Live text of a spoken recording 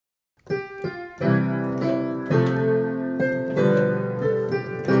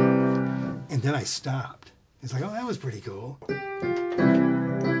I stopped. It's like, oh, that was pretty cool.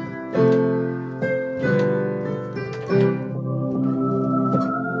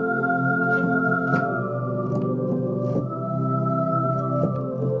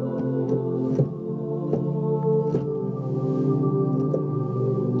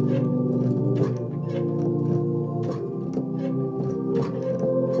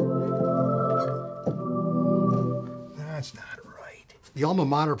 That's not right. The Alma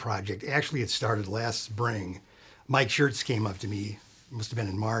Mater project, actually it started last spring. Mike Schertz came up to me, it must have been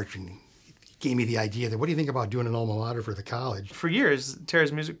in March, and he gave me the idea that, what do you think about doing an Alma Mater for the college? For years,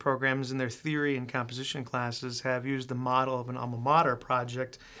 Terra's music programs in their theory and composition classes have used the model of an Alma Mater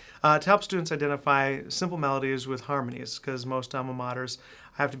project to help students identify simple melodies with harmonies, because most Alma Maters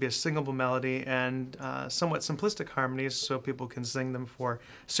have to be a singable melody and somewhat simplistic harmonies so people can sing them for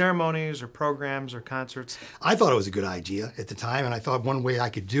ceremonies or programs or concerts. I thought it was a good idea at the time, and I thought one way I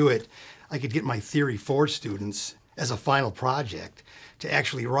could do it, I could get my Theory 4 students as a final project to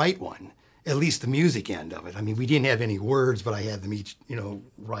actually write one, at least the music end of it. I mean, we didn't have any words, but I had them each,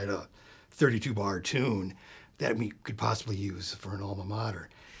 write a 32-bar tune that we could possibly use for an Alma Mater.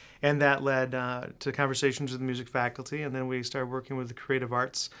 And that led to conversations with the music faculty, and then we started working with the creative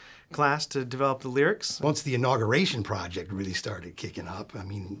arts class to develop the lyrics. Once the inauguration project really started kicking up, I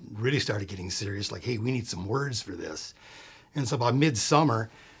mean, really started getting serious, like, hey, we need some words for this. And so about midsummer,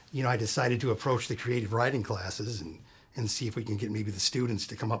 I decided to approach the creative writing classes and see if we can get maybe the students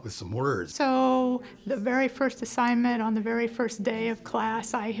to come up with some words. So the very first assignment on the very first day of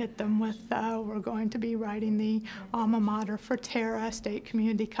class, I hit them with, we're going to be writing the Alma Mater for Terra State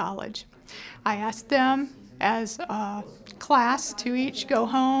Community College. I asked them as a class to each go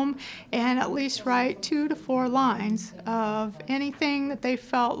home and at least write 2 to 4 lines of anything that they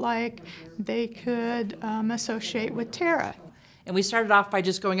felt like they could associate with Terra. And we started off by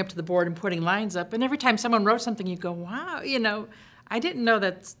just going up to the board and putting lines up. And every time someone wrote something, you go, wow, I didn't know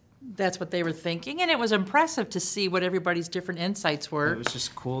that's what they were thinking. And it was impressive to see what everybody's different insights were. It was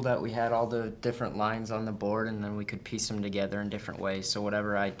just cool that we had all the different lines on the board, and then we could piece them together in different ways. So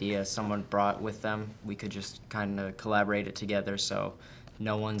whatever idea someone brought with them, we could just kind of collaborate it together so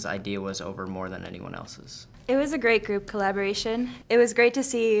no one's idea was over more than anyone else's. It was a great group collaboration. It was great to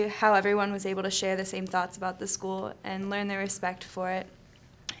see how everyone was able to share the same thoughts about the school and learn their respect for it.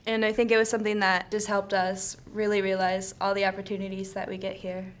 And I think it was something that just helped us really realize all the opportunities that we get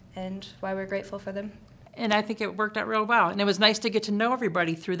here and why we're grateful for them. And I think it worked out real well. And it was nice to get to know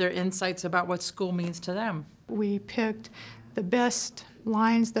everybody through their insights about what school means to them. We picked the best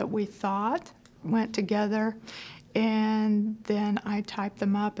lines that we thought went together, and then I typed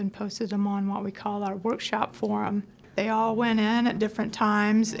them up and posted them on what we call our workshop forum. They all went in at different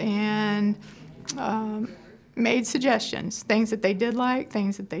times and made suggestions, things that they did like,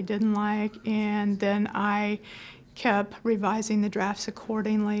 things that they didn't like, and then I kept revising the drafts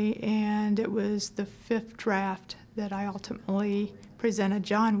accordingly, and it was the 5th draft that I ultimately presented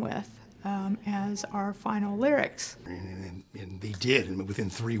John with as our final lyrics. And they did, and within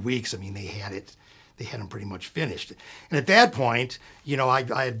 3 weeks, I mean, they had them pretty much finished. And at that point,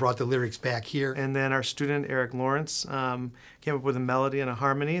 I had brought the lyrics back here. And then our student, Eric Lawrence, came up with a melody and a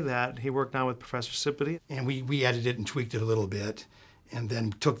harmony that he worked on with Professor Cipiti. And we edited it and tweaked it a little bit, and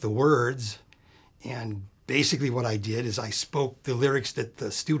then took the words, and basically what I did is I spoke the lyrics that the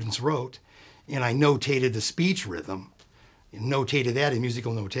students wrote, and I notated the speech rhythm, and notated that in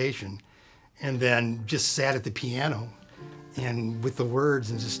musical notation, and then just sat at the piano and with the words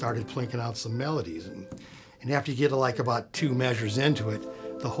and just started plinking out some melodies. And after you get like about 2 measures into it,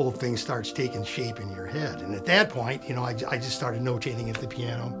 the whole thing starts taking shape in your head. And at that point, I just started notating at the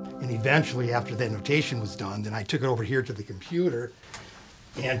piano. And eventually, after that notation was done, then I took it over here to the computer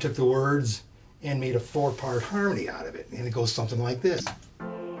and took the words and made a 4-part harmony out of it. And it goes something like this.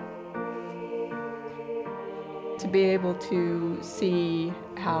 To be able to see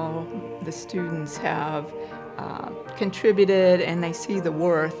how the students have contributed and they see the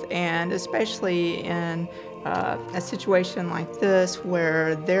worth, and especially in a situation like this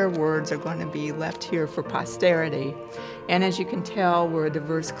where their words are going to be left here for posterity. And as you can tell, we're a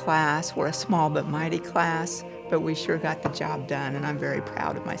diverse class. We're a small but mighty class, but we sure got the job done, and I'm very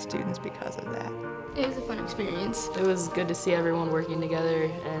proud of my students because of that. It was a fun experience. It was good to see everyone working together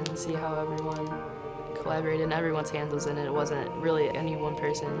and see how everyone collaborated, and everyone's hand was in it. It wasn't really any one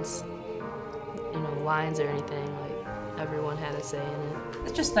person's lines or anything. Like, everyone had a say in it.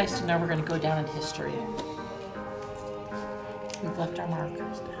 It's just nice to know we're going to go down in history. We've left our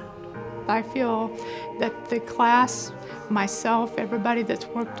markers down. I feel that the class, myself, everybody that's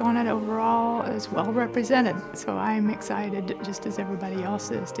worked on it overall is well represented. So I'm excited, just as everybody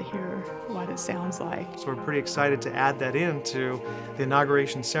else is, to hear what it sounds like. So we're pretty excited to add that into the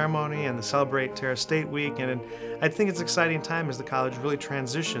inauguration ceremony and the Celebrate Terra State Week. And I think it's an exciting time as the college really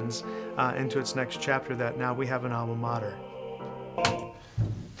transitions into its next chapter, that now we have an alma mater.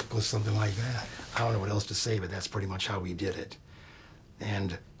 It was something like that. I don't know what else to say, but that's pretty much how we did it.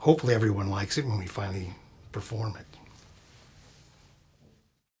 And hopefully everyone likes it when we finally perform it.